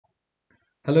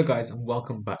Hello guys and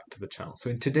welcome back to the channel.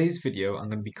 So in today's video I'm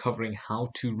going to be covering how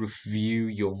to review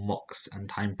your mocks and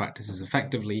time practices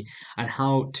effectively and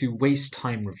how to waste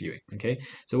time reviewing, okay?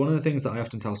 So one of the things that I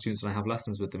often tell students when I have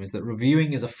lessons with them is that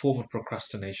reviewing is a form of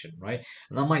procrastination, right?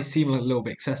 And that might seem a little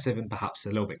bit excessive and perhaps a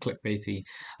little bit clickbaity,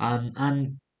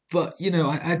 but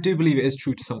I do believe it is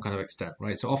true to some kind of extent,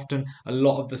 right? So often a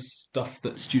lot of the stuff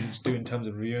that students do in terms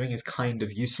of reviewing is kind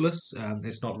of useless.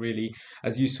 It's not really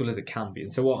as useful as it can be.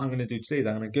 And so what I'm going to do today is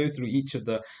I'm going to go through each of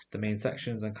the main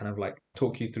sections and kind of like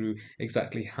talk you through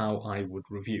exactly how I would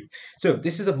review. So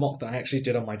this is a mock that I actually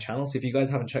did on my channel. So if you guys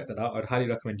haven't checked that out, I'd highly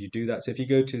recommend you do that. So if you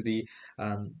go to the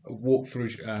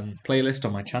walkthrough playlist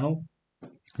on my channel,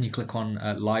 and you click on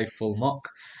live full mock.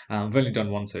 I've only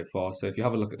done one so far, so if you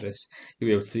have a look at this, you'll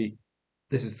be able to see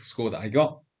this is the score that I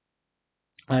got.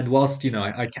 And whilst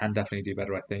I can definitely do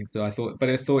better, I think. So I thought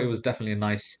it was definitely a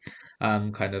nice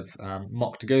kind of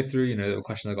mock to go through. There were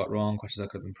questions I got wrong, questions I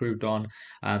could have improved on,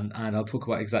 and I'll talk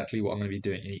about exactly what I'm going to be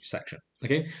doing in each section.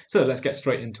 Okay, so let's get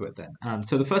straight into it then.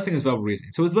 So the first thing is verbal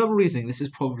reasoning. So with verbal reasoning, this is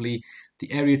probably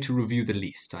the area to review the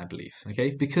least, I believe.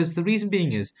 Okay, because the reason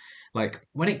being is like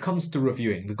when it comes to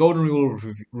reviewing, the golden rule of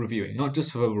reviewing, not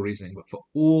just for verbal reasoning, but for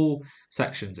all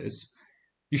sections, is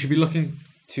you should be looking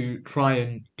to try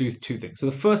and do two things. So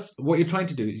the first, what you're trying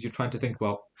to do is you're trying to think,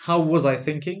 well, how was I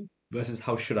thinking versus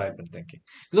how should I have been thinking?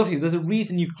 Because obviously there's a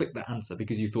reason you clicked that answer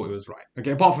because you thought it was right.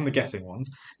 Okay, apart from the guessing ones,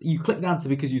 you clicked the answer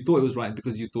because you thought it was right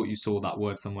because you thought you saw that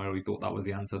word somewhere or you thought that was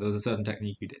the answer. There was a certain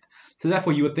technique you did. So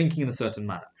therefore you were thinking in a certain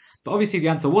manner. But obviously the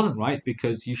answer wasn't right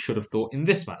because you should have thought in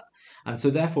this manner. And so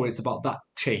therefore it's about that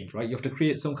change, right? You have to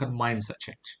create some kind of mindset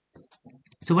change.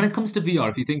 So when it comes to VR,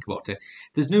 if you think about it,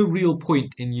 there's no real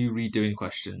point in you redoing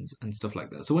questions and stuff like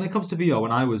that. So when it comes to VR,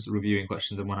 when I was reviewing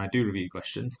questions and when I do review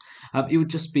questions, it would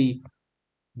just be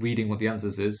reading what the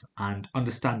answers is and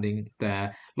understanding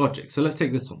their logic. So let's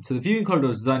take this one. So the viewing corridor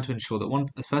is designed to ensure that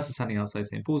a person standing outside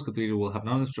St. Paul's Cathedral will have an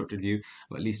unobstructed view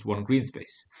of at least one green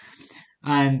space.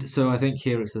 And so I think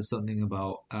here it says something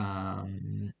about,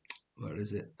 where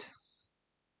is it?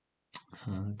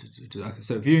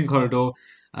 So viewing corridor,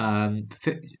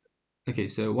 okay,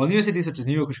 so while new cities such as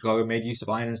New York or Chicago made use of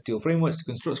iron and steel frameworks to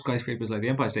construct skyscrapers like the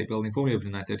Empire State Building, formerly opened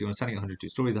in 1931, standing at 102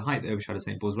 stories, a height that overshadows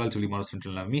St. Paul's relatively modest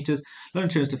 111 metres, London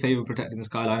chose to favour protecting the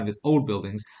skyline of its old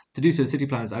buildings. To do so, city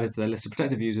planners added to their list of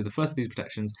protected views, with the first of these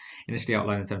protections initially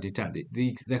outlined in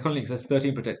 1710. There currently exists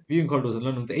 13 protected viewing corridors in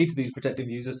London, with 8 of these protected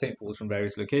views of St. Paul's from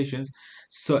various locations,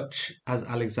 such as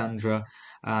Alexandra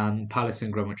Palace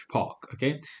and Greenwich Park.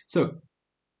 Okay, so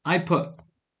I put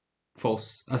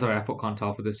false. I put can't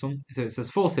tell for this one. So it says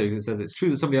false here because it says it's true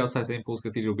that somebody outside St. Paul's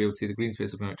Cathedral will be able to see the green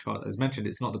space of Greenwich Park. As mentioned,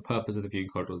 it's not the purpose of the viewing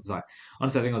corridor's design.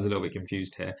 Honestly, I think I was a little bit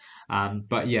confused here.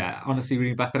 But yeah, honestly,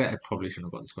 reading back at it, I probably shouldn't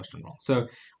have got this question wrong. So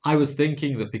I was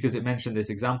thinking that because it mentioned this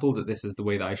example, that this is the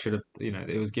way that I should have,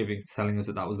 it was telling us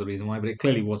that that was the reason why, but it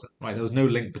clearly wasn't, right? There was no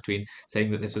link between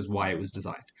saying that this is why it was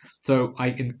designed. So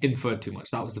I inferred too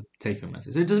much. That was the take-home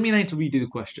message. So it doesn't mean I need to redo the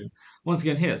question. Once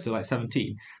again here, so like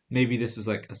 17, maybe this was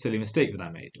like a silly mistake that I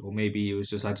made, or maybe it was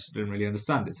just I just didn't really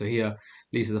understand it. So here,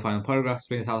 Lisa, the final paragraph,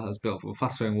 explains how it's built for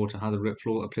fast-flowing water, how the rip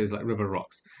floor appears like river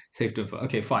rocks. Safe to infer.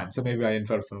 Okay, fine. So maybe I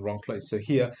inferred from the wrong place. So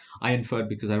here, I inferred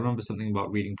because I remember something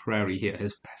about reading Prairie here,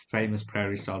 his famous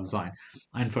Prairie-style design.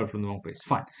 I inferred from the wrong place.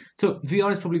 Fine. So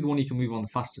VR is probably the one you can move on the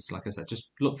fastest. Like I said,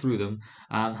 just look through them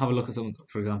and have a look at some,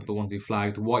 for example, the ones you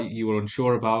flagged, what you were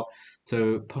unsure about.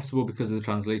 So possible because of the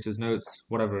translator's notes,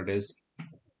 whatever it is.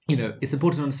 It's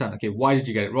important to understand, okay, why did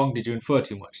you get it wrong? Did you infer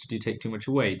too much? Did you take too much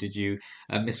away? Did you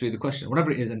misread the question?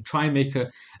 Whatever it is, and try and make a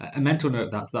mental note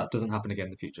of that so that doesn't happen again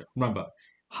in the future. Remember,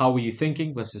 how were you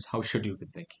thinking versus how should you have been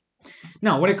thinking?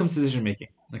 Now, when it comes to decision making,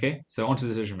 okay, so on to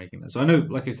decision making then. So I know,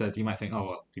 like I said, you might think, oh,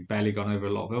 well, you've barely gone over a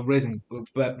lot of verbal reasoning,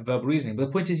 but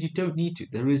the point is you don't need to.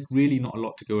 There is really not a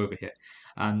lot to go over here.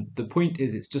 And the point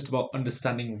is, it's just about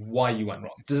understanding why you went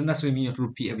wrong. It doesn't necessarily mean you have to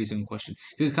repeat every single question.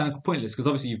 It's kind of pointless because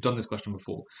obviously you've done this question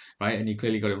before, right? And you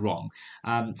clearly got it wrong.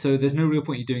 So there's no real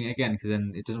point you doing it again because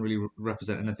then it doesn't really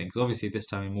represent anything. Because obviously this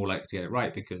time you're more likely to get it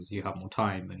right because you have more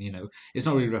time and, it's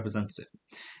not really representative.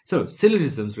 So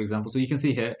syllogisms, for example, so you can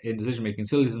see here in decision making,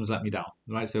 syllogisms let me down,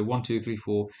 right? So 1, 2, 3,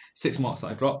 4, 6 marks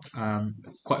that I dropped.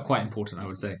 Quite important, I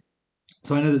would say.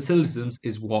 So I know that syllogisms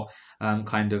is what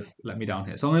kind of let me down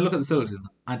here. So I'm going to look at the syllogisms.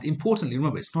 And importantly,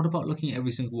 remember, it's not about looking at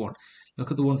every single one.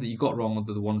 Look at the ones that you got wrong or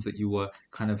the ones that you were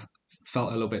kind of felt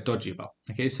a little bit dodgy about.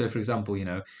 Okay, so for example,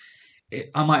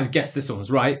 I might have guessed this one was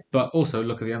right, but also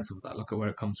look at the answer for that. Look at where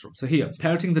it comes from. So here,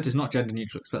 parenting that is not gender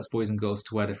neutral expects boys and girls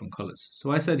to wear different colours.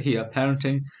 So I said here,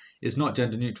 parenting is not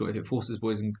gender neutral if it forces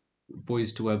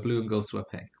boys to wear blue and girls to wear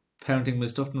pink. parenting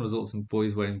most often results in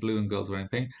boys wearing blue and girls wearing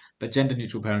pink, but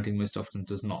gender-neutral parenting most often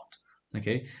does not.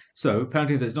 Okay, so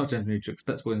parenting that's not gender-neutral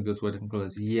expects boys and girls to wear different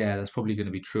colours. Yeah, that's probably going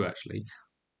to be true, actually,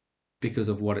 because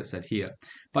of what it said here.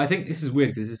 But I think this is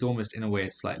weird because this is almost, in a way,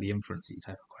 a slightly inference-y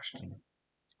type of question.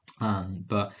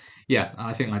 But yeah,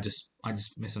 I think I just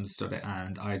misunderstood it,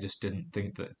 and I just didn't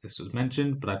think that this was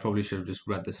mentioned. But I probably should have just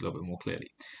read this a little bit more clearly.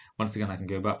 Once again, I can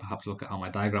go back, perhaps look at how my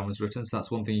diagram was written. So that's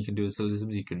one thing you can do with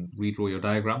syllogisms. You can redraw your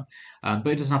diagram, but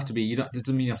it doesn't have to be. It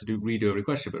doesn't mean you have to redo every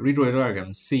question. But redraw your diagram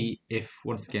and see if,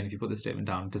 once again, if you put this statement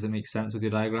down, does it make sense with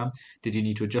your diagram? Did you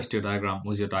need to adjust your diagram?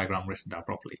 Was your diagram written down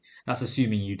properly? That's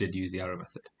assuming you did use the arrow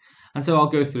method. And so I'll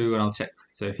go through and I'll check.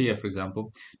 So here, for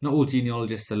example, not all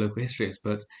genealogists are local history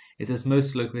experts. It says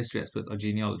most local history experts are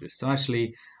genealogists. So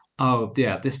actually, oh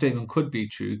yeah, this statement could be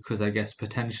true because I guess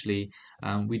potentially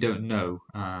we don't know.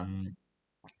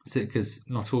 Because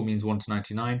not all means 1 to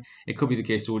 99. It could be the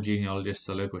case all genealogists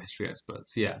are local history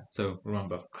experts. Yeah, so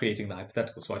remember, creating the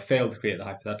hypothetical. So I failed to create the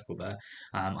hypothetical there.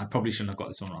 I probably shouldn't have got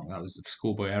this one wrong. That was a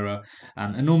schoolboy error.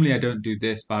 And normally I don't do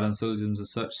this bad on syllogisms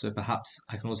as such, so perhaps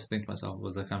I can also think to myself,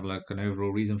 was there kind of like an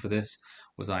overall reason for this?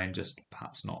 Was I in just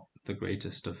perhaps not the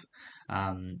greatest of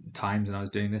times when I was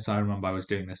doing this? I remember I was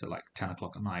doing this at like 10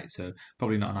 o'clock at night, so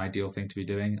probably not an ideal thing to be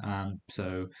doing.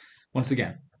 So once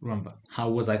again, remember, how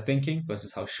was I thinking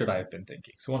versus how should I have been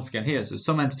thinking? So once again here, so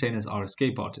some entertainers are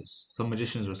escape artists. Some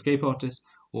magicians are escape artists.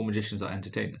 All magicians are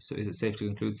entertainers. So is it safe to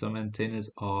conclude some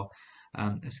entertainers are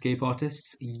escape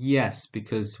artists? Yes,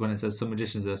 because when it says some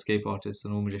magicians are escape artists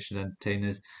and all magicians are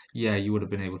entertainers, yeah, you would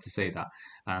have been able to say that.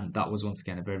 That was once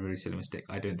again a very, very silly mistake.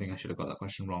 I don't think I should have got that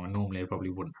question wrong, and normally I probably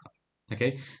wouldn't have.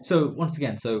 Okay, so once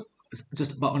again, so it's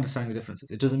just about understanding the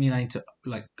differences. It doesn't mean I need to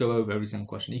like go over every single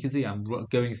question. You can see I'm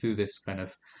going through this kind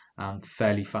of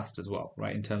fairly fast as well,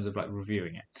 right? In terms of like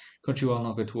reviewing it. Country will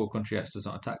not go to war. Country X does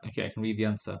not attack. Okay, I can read the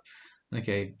answer.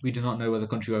 Okay, we do not know whether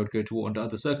country would go to war under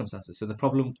other circumstances. So the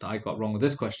problem that I got wrong with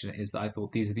this question is that I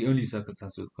thought these are the only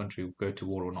circumstances where the country would go to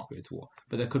war or not go to war.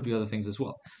 But there could be other things as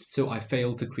well. So I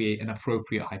failed to create an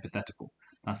appropriate hypothetical.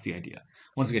 That's the idea.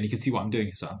 Once again, you can see what I'm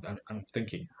doing. So I'm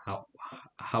thinking,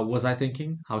 how was I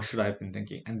thinking? How should I have been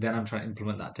thinking? And then I'm trying to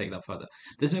implement that, take that further.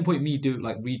 There's no point me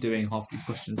redoing half these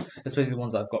questions, especially the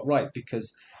ones I've got right,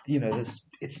 because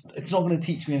it's not going to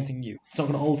teach me anything new. It's not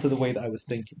going to alter the way that I was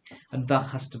thinking, and that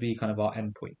has to be kind of our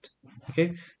end point.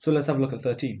 Okay, so let's have a look at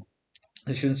 13.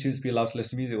 Shouldn't students be allowed to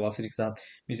listen to music while sitting exam?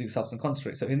 Music helps them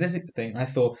concentrate. So in this thing, I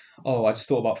thought, I just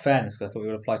thought about fairness because I thought it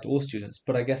would apply to all students.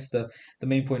 But I guess the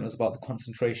main point was about the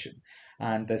concentration.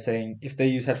 And they're saying if they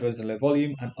use headphones in low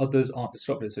volume and others aren't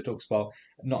disrupted, so it talks about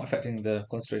not affecting the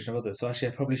concentration of others. So actually,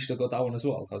 I probably should have got that one as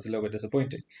well. That was a little bit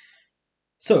disappointing.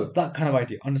 So that kind of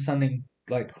idea, understanding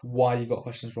like why you got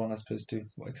questions wrong as opposed to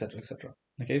etc. etc.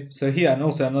 Okay, so here and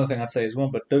also another thing I'd say is wrong,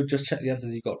 but don't just check the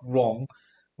answers you got wrong,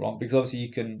 because obviously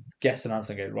you can guess an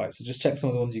answer and get it right. So just check some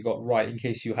of the ones you got right in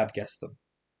case you had guessed them.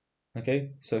 Okay,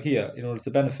 so here in order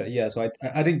to benefit, yeah. So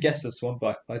I didn't guess this one,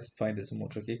 but I did find it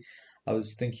somewhat tricky. I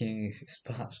was thinking if it's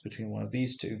perhaps between one of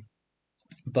these two,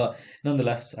 but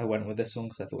nonetheless I went with this one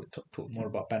because I thought it talked more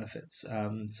about benefits.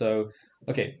 So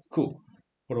okay, cool.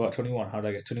 What about 21? How did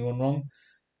I get 21 wrong?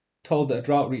 Told that a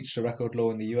drought reached a record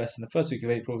low in the US in the first week of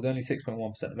April with only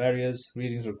 6.1% of areas.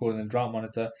 Readings recorded in the drought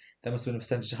monitor. There must have been a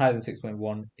percentage higher than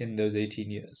 6.1 in those 18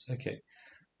 years. Okay,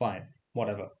 fine,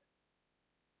 whatever.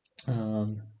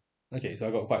 Okay, so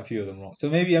I got quite a few of them wrong. So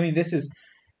maybe, this is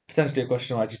potentially a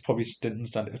question I probably just didn't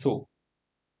understand it at all.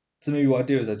 So maybe what I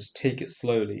do is I just take it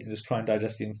slowly and just try and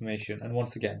digest the information. And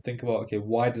once again, think about, okay,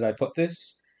 why did I put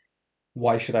this?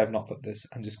 Why should I have not put this?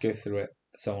 And just go through it,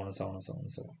 so on and so on and so on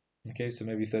and so on. Okay, so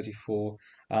maybe 34.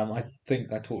 I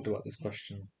think I talked about this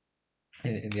question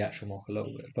in the actual mock a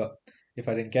little bit, but if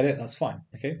I didn't get it, that's fine.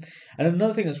 Okay, and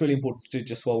another thing that's really important to do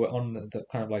just while we're on the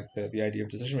kind of like the idea of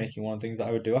decision making, one of the things that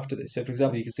I would do after this. So, for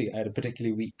example, you can see I had a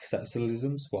particularly weak set of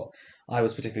syllogisms. Well, I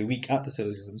was particularly weak at the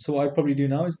syllogisms. So what I'd probably do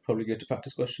now is probably go to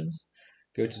practice questions,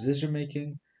 go to decision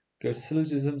making, go to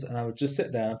syllogisms, and I would just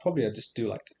sit there and probably I'd just do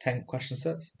like 10 question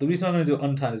sets. The reason I'm going to do it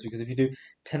untimed is because if you do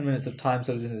 10 minutes of time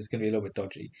syllogisms, it's going to be a little bit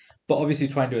dodgy. But obviously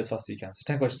try and do it as fast as you can. So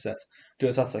 10 question sets, do it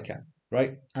as fast as I can,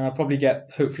 right? And I'll probably get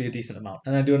hopefully a decent amount.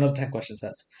 And then do another 10 question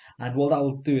sets. And what that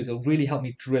will do is it'll really help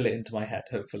me drill it into my head,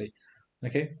 hopefully.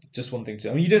 Okay, just one thing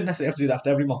to. You don't necessarily have to do that after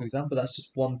every mock exam, but that's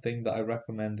just one thing that I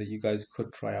recommend that you guys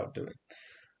could try out doing.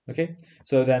 Okay,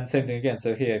 so then same thing again.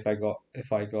 So here, if I got,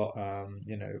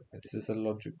 this is a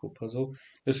logical puzzle.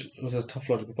 This was a tough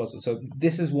logical puzzle. So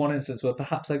this is one instance where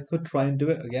perhaps I could try and do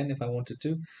it again if I wanted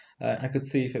to. I could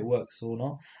see if it works or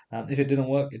not. If it didn't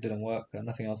work, it didn't work.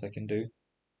 Nothing else I can do.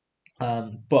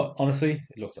 But honestly,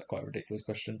 it looks like quite a ridiculous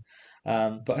question.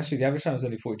 But actually, the average time is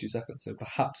only 42 seconds, so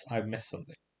perhaps I missed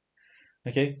something.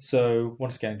 Okay, so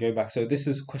once again, go back. So this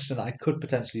is a question that I could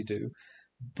potentially do,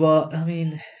 but I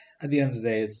mean, at the end of the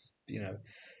day, it's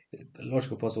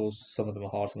logical puzzles. Some of them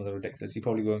are hard, some of them are ridiculous. You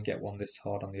probably won't get one this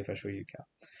hard on the official UCAT.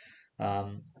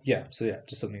 So yeah,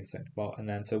 just something to think about. And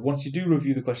then, so once you do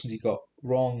review the questions you got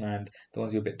wrong and the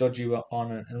ones you're a bit dodgy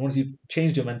on, and once you've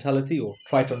changed your mentality or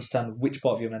try to understand which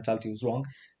part of your mentality was wrong,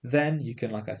 then you can,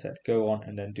 like I said, go on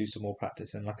and then do some more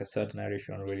practice in like a certain area if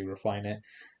you want to really refine it.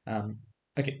 Um,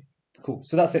 okay, cool.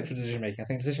 So that's it for decision making. I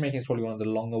think decision making is probably one of the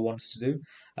longer ones to do.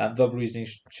 Verbal reasoning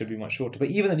should be much shorter. But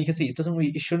even then, you can see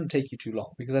it shouldn't take you too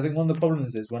long because I think one of the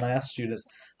problems is when I ask students,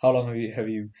 how long have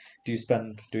you do you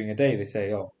spend doing a day? They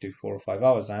say, oh, do 4 or 5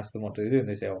 hours. And I ask them what do they do, and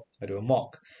they say, oh, I do a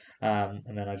mock. And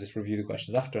then I just review the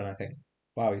questions after, and I think,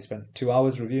 wow, you spent 2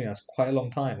 hours reviewing. That's quite a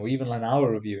long time. Or even an hour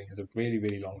reviewing is a really,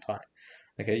 really long time.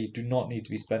 Okay, you do not need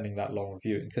to be spending that long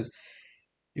reviewing because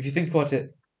if you think about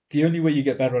it, the only way you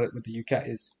get better at it with the UCAT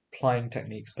is applying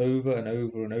techniques over and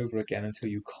over and over again until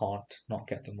you can't not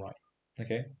get them right.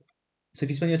 Okay, so if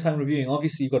you spend your time reviewing,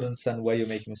 obviously you've got to understand where you're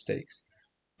making mistakes,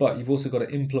 but you've also got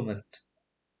to implement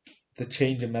the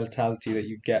change in mentality that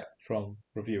you get from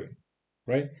reviewing,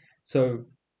 right? So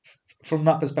from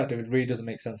that perspective, it really doesn't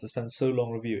make sense to spend so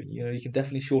long reviewing. You can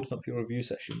definitely shorten up your review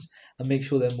sessions and make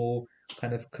sure they're more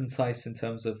kind of concise in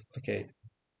terms of, okay,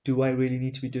 do I really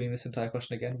need to be doing this entire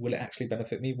question again? Will it actually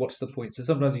benefit me? What's the point? So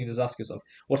sometimes you can just ask yourself,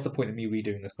 what's the point of me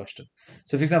redoing this question?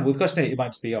 So for example, with question 8, it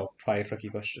might just be, oh, try a tricky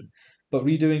question. But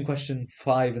redoing question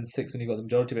 5 and 6 when you got the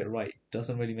majority of it right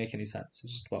doesn't really make any sense.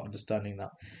 It's just about understanding that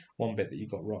one bit that you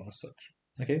got wrong as such.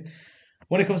 Okay.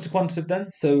 When it comes to quantitative then,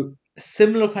 so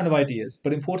similar kind of ideas,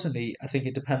 but importantly, I think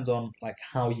it depends on like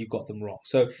how you got them wrong.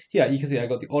 So yeah, you can see I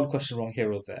got the odd question wrong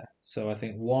here or there. So I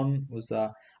think one was that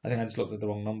I think I just looked at the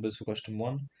wrong numbers for question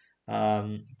one.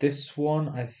 This one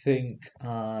I think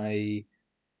I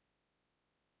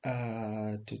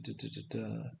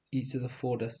each of the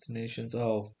four destinations.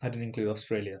 Oh, I didn't include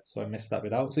Australia, so I missed that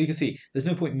bit out. So you can see there's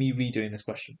no point in me redoing this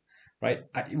question, right?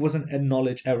 It wasn't a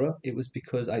knowledge error. It was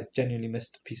because I genuinely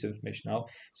missed a piece of information out.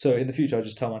 So in the future, I'll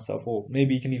just tell myself, or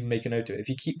maybe you can even make a note of it. If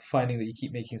you keep finding that you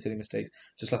keep making silly mistakes,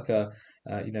 just like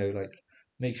like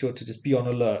make sure to just be on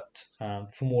alert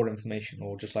for more information,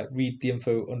 or just like read the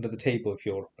info under the table if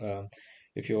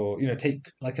you're take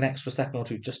like an extra second or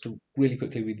two just to really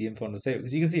quickly read the info on the table,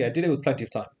 because you can see I did it with plenty of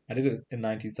time. I did it in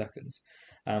 19 seconds,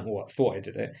 or I thought I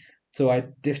did it. So I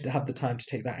did have the time to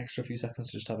take that extra few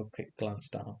seconds to just have a quick glance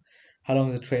down. How long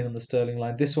is the train on the Stirling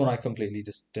line? This one I completely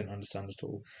just didn't understand at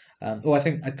all. I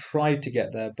think I tried to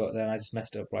get there, but then I just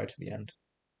messed it up right at the end.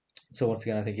 So once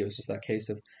again, I think it was just that case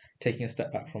of taking a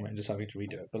step back from it and just having to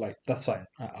redo it. But like that's fine.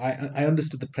 I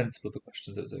understood the principle of the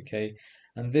questions. It was okay.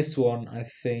 And this one, I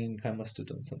think I must have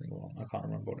done something wrong. I can't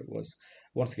remember what it was.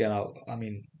 Once again, I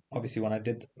mean, obviously, when I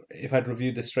did, if I'd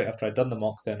reviewed this straight after I'd done the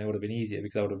mock, then it would have been easier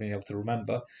because I would have been able to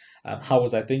remember how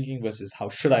was I thinking versus how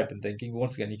should I have been thinking. But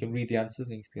once again, you can read the answers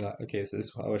and you can be like, okay, so this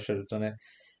is how I should have done it.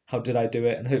 How did I do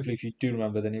it? And hopefully, if you do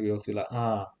remember, then you'll be able to be like,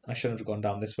 I shouldn't have gone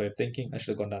down this way of thinking. I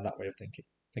should have gone down that way of thinking.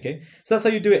 Okay, so that's how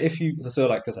you do it. If you so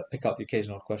like, because I pick out the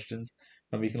occasional questions.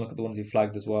 Remember, you can look at the ones you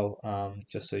flagged as well,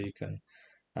 just so you can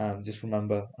just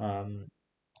remember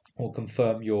or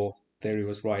confirm your theory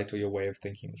was right or your way of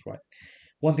thinking was right.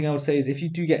 One thing I would say is if you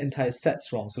do get entire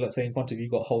sets wrong, so let's say in quantitative you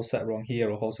got whole set wrong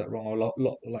here or whole set wrong or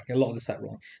like a lot of the set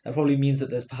wrong, that probably means that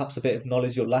there's perhaps a bit of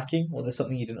knowledge you're lacking, or there's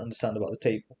something you didn't understand about the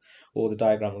table or the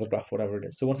diagram or the graph, whatever it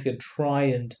is. So once again, try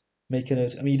and make a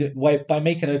note. I mean, by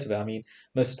make a note of it, I mean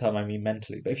most of the time I mean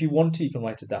mentally, but if you want to, you can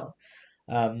write it down.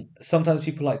 Sometimes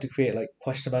people like to create like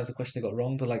question banks of question they got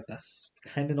wrong, but like that's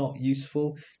kind of not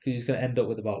useful because you're just going to end up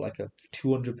with about like a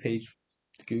 200-page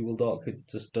Google Doc. It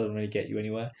just doesn't really get you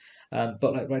anywhere.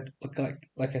 But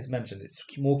like I mentioned, it's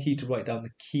more key to write down the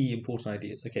key important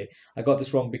ideas. Okay, I got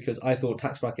this wrong because I thought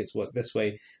tax brackets work this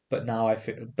way, but now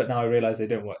I realize they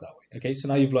don't work that way. Okay, so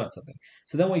now you've learned something.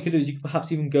 So then what you could do is you could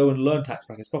perhaps even go and learn tax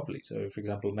brackets properly. So for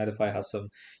example, Medify has some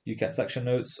UCAT section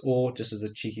notes, or just as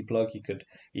a cheeky plug, you could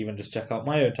even just check out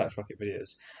my own tax bracket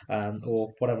videos,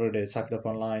 or whatever it is. Type it up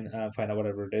online, find out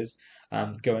whatever it is,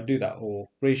 go and do that, or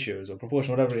ratios or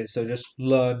proportion, whatever it is. So just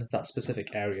learn that specific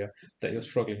area that you're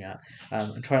struggling at,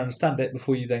 and try and understand it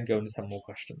before you then go and have more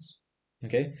questions.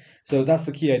 Okay, so that's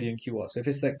the key idea in QR. So if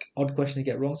it's like odd question you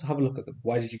get wrong, so have a look at them.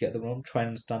 Why did you get them wrong? Try and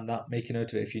understand that. Make a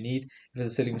note of it if you need. If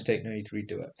it's a silly mistake, no need to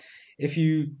redo it. If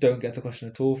you don't get the question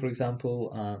at all, for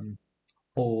example,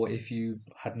 Or if you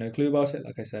had no clue about it,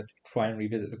 like I said, try and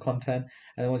revisit the content.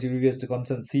 And then once you revisit the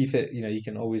content, see if it, you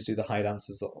can always do the hide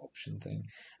answers option thing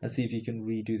and see if you can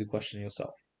redo the question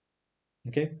yourself.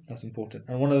 Okay, that's important.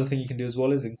 And one other thing you can do as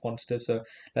well is in quantitative. So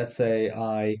let's say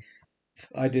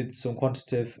I did some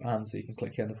quantitative, so you can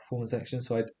click here in the performance section.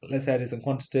 So let's say I did some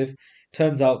quantitative.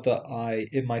 Turns out that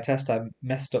in my test, I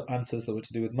messed up answers that were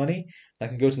to do with money. I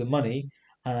can go to the money,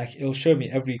 and it'll show me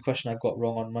every question I've got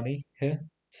wrong on money here.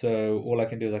 So all I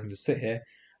can do is I can just sit here,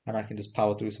 and I can just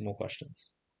power through some more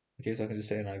questions. Okay, so I can just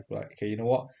say, and I'm like, okay, you know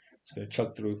what? I'm just going to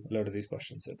chug through a load of these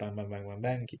questions. So bang, bang, bang, bang,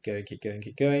 bang, keep going, keep going,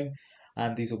 keep going.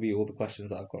 And these will be all the questions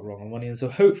that I've got wrong on money. And so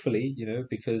hopefully,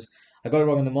 because I got it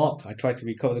wrong in the mock, I tried to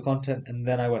recover the content, and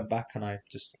then I went back and I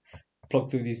just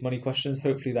plugged through these money questions.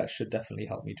 Hopefully, that should definitely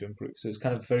help me to improve. So it's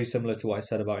kind of very similar to what I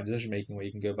said about in decision making, where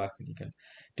you can go back and you can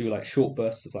do like short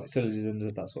bursts of like syllogisms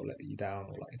if that's what let you down,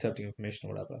 or like interpreting information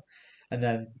or whatever. And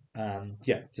then,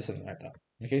 yeah, just something like that.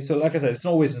 Okay, so like I said, it's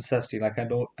not always a necessity. Like I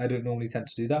don't normally tend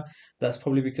to do that. That's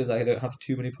probably because I don't have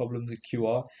too many problems with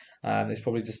QR.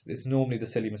 It's normally the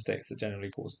silly mistakes that generally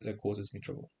causes me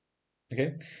trouble.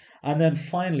 Okay, and then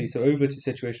finally, so over to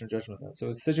situational judgment. Then. So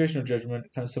with situational judgment,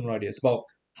 kind of similar idea. It's about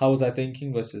how was I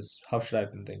thinking versus how should I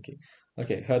have been thinking.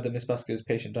 Okay, heard that Miss Basker's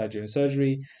patient died during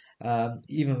surgery.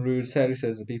 Even rude, sadly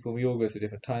says the people. We all go through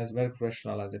different times. Medical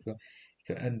professional are difficult,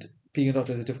 and being a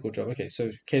doctor is a difficult job. Okay,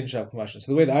 so Kane should have compassion.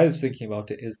 So the way that I was thinking about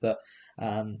it is that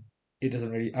um, it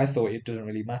doesn't really. I thought it doesn't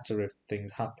really matter if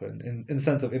things happen in the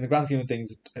sense of in the grand scheme of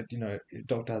things, a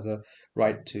doctor has a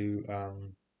right to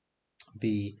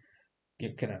be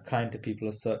kind of kind to people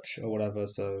as such or whatever.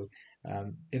 So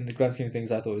in the grand scheme of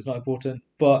things, I thought it was not important,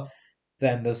 but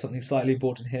then there's something slightly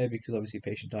important here because obviously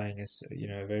patient dying is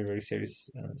a very very serious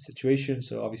situation,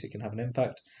 so obviously it can have an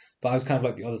impact. But I was kind of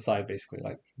like the other side basically,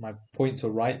 like my points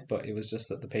were right, but it was just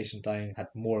that the patient dying had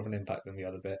more of an impact than the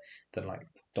other bit than like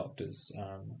doctors,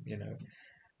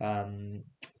 um,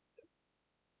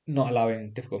 not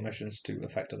allowing difficult missions to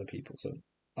affect other people. So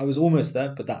I was almost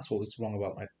there, but that's what was wrong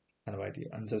about my kind of idea.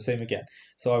 And so same again.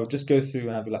 So I would just go through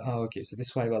and I'd be like, oh, okay, so this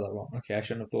is why I got that wrong. Okay, I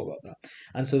shouldn't have thought about that.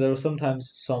 And so there are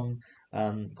sometimes some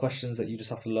questions that you just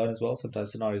have to learn as well.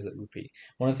 Sometimes scenarios that repeat.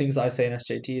 One of the things that I say in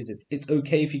SJT is it's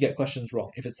okay if you get questions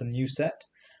wrong if it's a new set.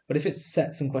 But if it's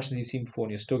sets and questions you've seen before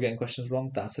and you're still getting questions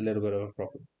wrong, that's a little bit of a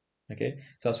problem. Okay,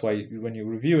 so that's why when you're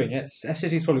reviewing it,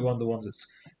 SJT is probably one of the ones that's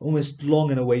almost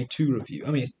long in a way to review.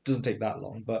 I mean, it doesn't take that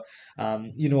long, but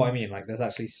you know what I mean. Like, there's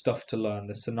actually stuff to learn.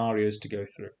 There's scenarios to go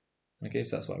through. Okay,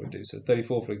 so that's what I would do. So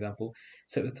 34, for example,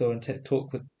 sit with her and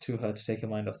talk to her to take her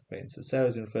mind off the pain. So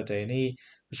Sarah's been referred to A&E,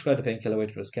 prescribed a painkiller,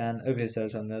 waited for a scan. Over here, Sarah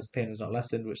telling the nurse pain has not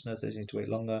lessened, which nurse says she needs to wait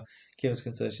longer. Kieran's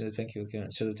concerned she the painkiller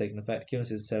should have taken effect. Kieran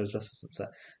says Sarah's restless and upset.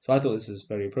 So I thought this was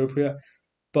very appropriate,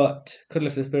 but could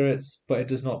lift her spirits, but it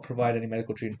does not provide any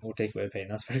medical treatment or take away pain.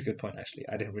 That's a very good point, actually.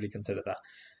 I didn't really consider that.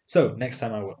 So next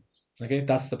time I will. Okay,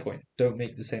 that's the point. Don't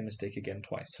make the same mistake again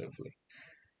twice, hopefully.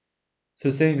 So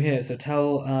same here. So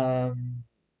tell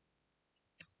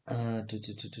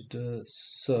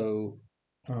so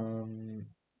um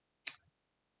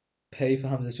pay for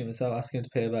Hamza's treatment himself, asking him to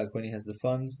pay her back when he has the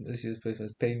funds. This is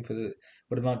paying for the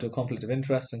would amount to a conflict of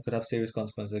interest and could have serious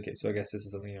consequences. Okay, so I guess this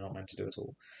is something you're not meant to do at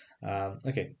all.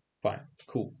 Okay, fine,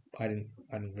 cool. I didn't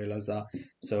realize that,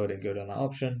 so I didn't go down that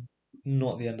option.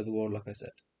 Not the end of the world, like I said.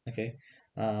 Okay,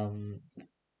 um,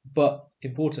 but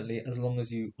importantly, as long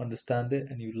as you understand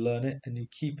it and you learn it and you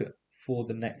keep it for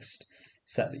the next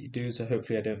set that you do, so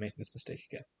hopefully I don't make this mistake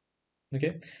again.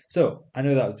 Okay, so I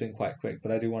know that has been quite quick,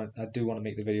 but I do want to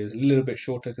make the videos a little bit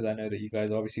shorter because I know that you guys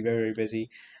are obviously very very busy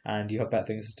and you have better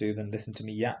things to do than listen to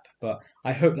me yap. But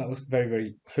I hope that was very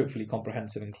very hopefully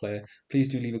comprehensive and clear. Please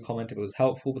do leave a comment if it was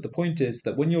helpful. But the point is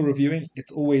that when you're reviewing,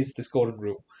 it's always this golden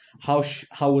rule: how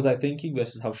was I thinking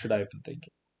versus how should I have been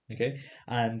thinking. Okay,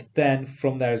 and then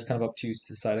from there it's kind of up to you to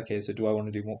decide. Okay, so do I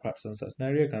want to do more practice on a certain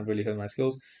area, kind of really hone my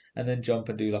skills, and then jump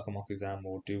and do like a mock exam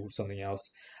or do something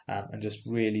else and just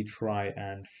really try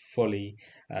and fully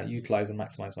utilize and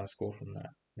maximize my score from there.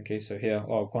 Okay, so here,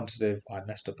 quantitative, I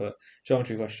messed up at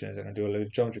geometry questions. I'm going to do a load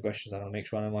of geometry questions. I'm going to make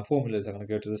sure I know my formulas. I'm going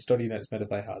to go to the study notes made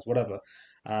by Has, whatever,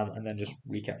 and then just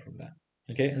recap from there.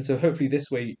 Okay, and so hopefully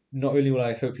this way, not only will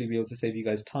I hopefully be able to save you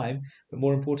guys time, but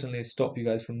more importantly, stop you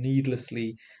guys from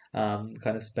needlessly kind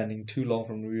of spending too long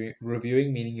from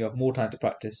reviewing, meaning you have more time to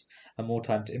practice and more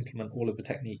time to implement all of the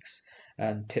techniques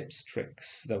and tips,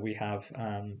 tricks that we have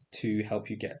to help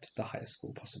you get the highest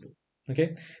score possible.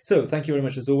 Okay, so thank you very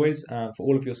much as always for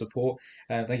all of your support.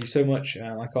 Thank you so much.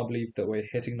 I can't believe that we're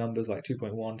hitting numbers like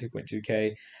 2.1,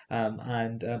 2.2K.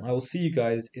 And I will see you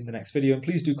guys in the next video. And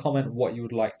please do comment what you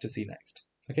would like to see next.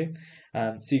 Okay,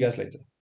 see you guys later.